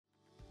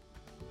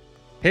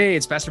Hey,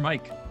 it's Pastor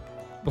Mike.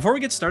 Before we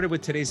get started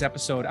with today's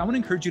episode, I want to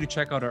encourage you to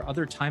check out our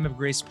other Time of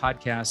Grace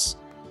podcasts,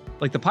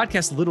 like the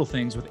podcast Little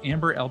Things with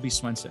Amber Albee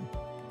Swenson.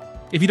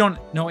 If you don't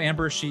know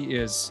Amber, she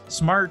is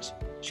smart,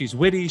 she's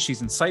witty,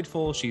 she's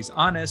insightful, she's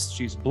honest,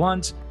 she's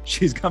blunt,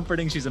 she's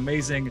comforting, she's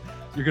amazing.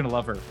 You're going to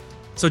love her.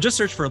 So just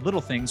search for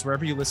Little Things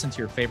wherever you listen to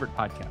your favorite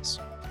podcasts.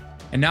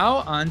 And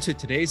now on to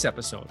today's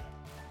episode.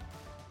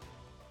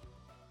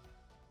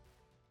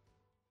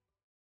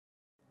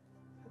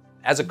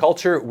 As a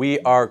culture, we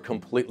are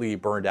completely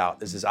burned out.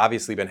 This has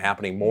obviously been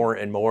happening more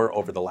and more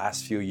over the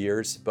last few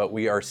years, but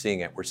we are seeing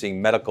it. We're seeing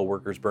medical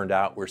workers burned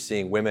out. We're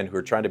seeing women who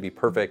are trying to be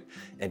perfect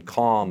and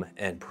calm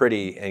and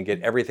pretty and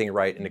get everything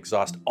right and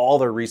exhaust all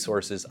their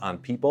resources on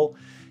people.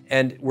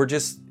 And we're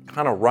just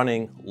kind of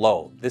running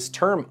low. This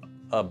term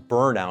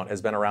burnout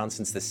has been around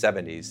since the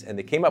 70s, and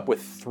they came up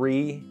with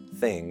three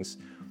things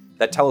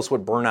that tell us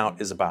what burnout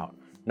is about.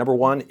 Number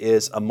one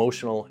is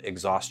emotional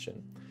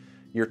exhaustion.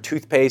 Your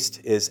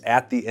toothpaste is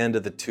at the end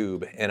of the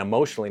tube, and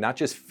emotionally, not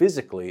just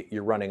physically,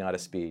 you're running out of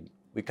speed.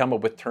 We come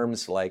up with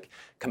terms like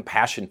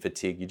compassion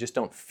fatigue. You just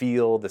don't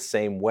feel the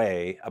same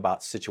way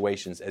about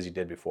situations as you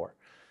did before.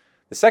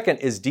 The second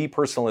is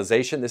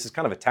depersonalization. This is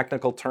kind of a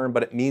technical term,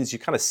 but it means you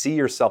kind of see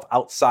yourself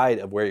outside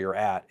of where you're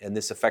at, and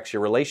this affects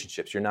your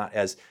relationships. You're not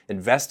as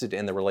invested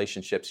in the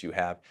relationships you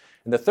have.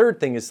 And the third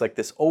thing is like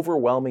this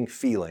overwhelming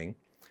feeling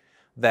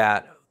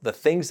that the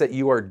things that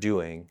you are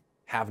doing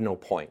have no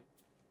point.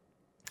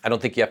 I don't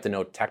think you have to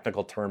know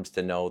technical terms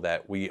to know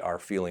that we are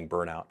feeling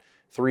burnout.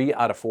 3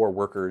 out of 4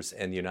 workers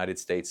in the United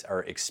States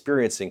are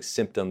experiencing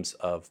symptoms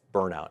of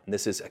burnout. And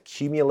this is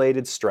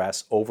accumulated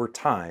stress over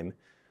time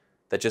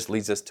that just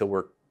leads us till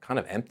we're kind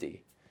of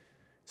empty.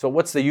 So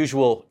what's the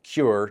usual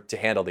cure to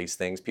handle these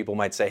things? People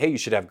might say, hey, you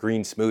should have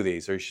green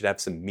smoothies, or you should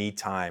have some me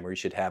time, or you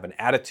should have an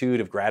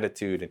attitude of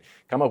gratitude and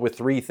come up with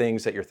 3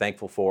 things that you're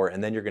thankful for,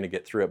 and then you're going to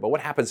get through it. But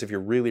what happens if you're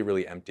really,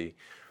 really empty?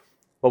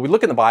 Well, we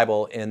look in the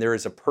Bible, and there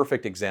is a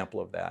perfect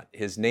example of that.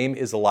 His name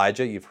is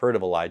Elijah. You've heard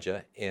of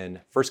Elijah. In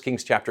 1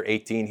 Kings chapter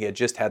 18, he had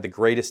just had the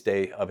greatest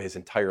day of his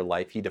entire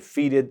life. He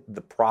defeated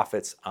the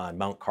prophets on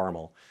Mount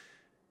Carmel,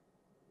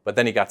 but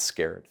then he got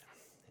scared.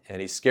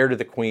 And he's scared of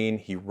the queen.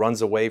 He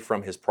runs away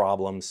from his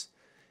problems,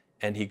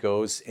 and he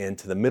goes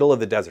into the middle of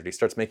the desert. He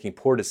starts making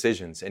poor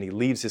decisions, and he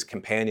leaves his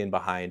companion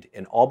behind,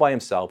 and all by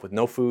himself with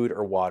no food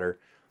or water.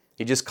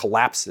 He just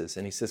collapses,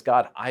 and he says,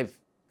 God, I've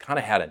kind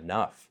of had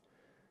enough.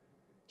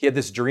 He had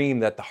this dream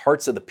that the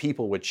hearts of the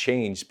people would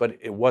change, but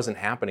it wasn't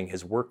happening.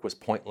 His work was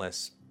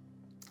pointless.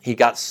 He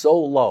got so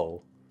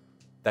low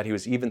that he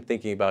was even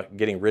thinking about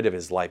getting rid of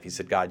his life. He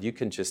said, God, you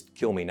can just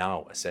kill me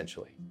now,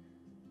 essentially.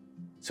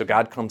 So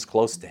God comes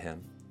close to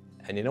him.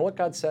 And you know what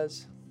God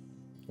says?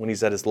 When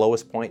he's at his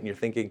lowest point and you're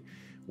thinking,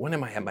 when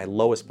am I at my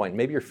lowest point?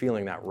 Maybe you're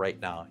feeling that right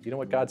now. You know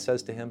what God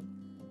says to him?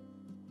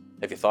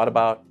 Have you thought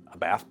about a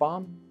bath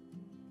bomb?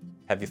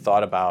 Have you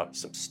thought about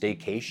some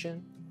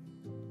staycation?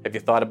 Have you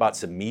thought about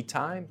some me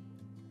time?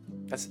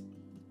 That's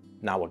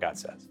not what God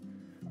says.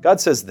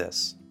 God says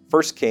this,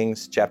 1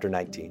 Kings chapter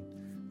 19,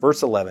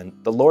 verse 11,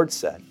 the Lord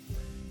said,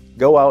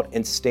 go out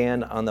and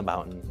stand on the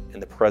mountain in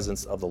the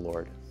presence of the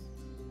Lord,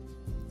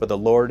 for the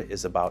Lord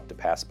is about to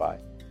pass by.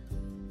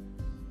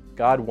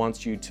 God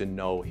wants you to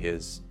know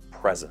his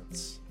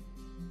presence.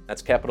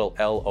 That's capital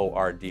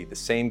L-O-R-D. The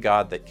same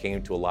God that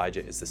came to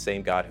Elijah is the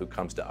same God who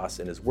comes to us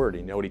in his word.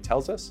 And you know what he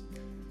tells us?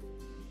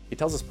 He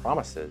tells us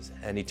promises,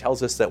 and he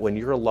tells us that when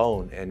you're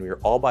alone and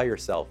you're all by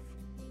yourself,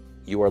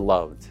 you are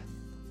loved,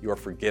 you are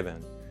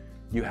forgiven,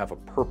 you have a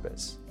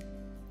purpose,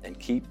 and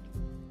keep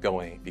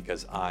going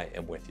because I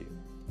am with you.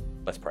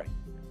 Let's pray.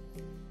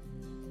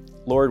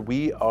 Lord,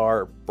 we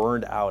are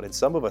burned out, and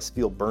some of us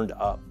feel burned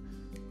up.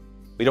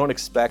 We don't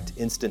expect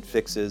instant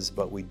fixes,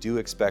 but we do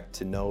expect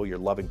to know your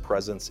loving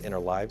presence in our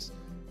lives.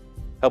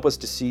 Help us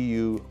to see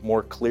you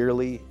more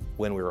clearly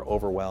when we are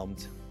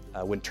overwhelmed.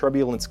 When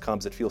turbulence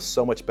comes, it feels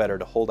so much better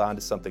to hold on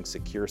to something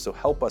secure. So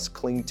help us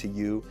cling to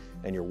you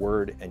and your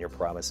word and your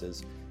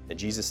promises. In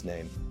Jesus'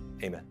 name,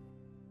 amen.